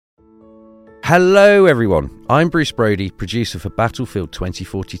Hello everyone, I'm Bruce Brody, producer for Battlefield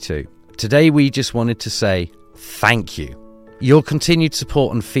 2042. Today we just wanted to say thank you. Your continued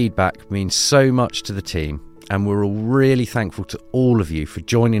support and feedback means so much to the team, and we're all really thankful to all of you for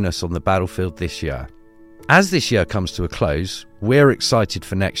joining us on the battlefield this year. As this year comes to a close, we're excited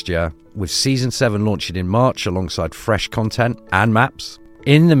for next year, with Season 7 launching in March alongside fresh content and maps.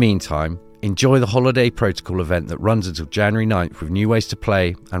 In the meantime, enjoy the Holiday Protocol event that runs until January 9th with new ways to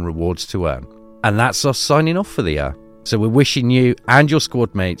play and rewards to earn. And that's us signing off for the year. So we're wishing you and your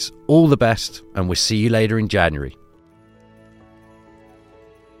squad mates all the best, and we'll see you later in January.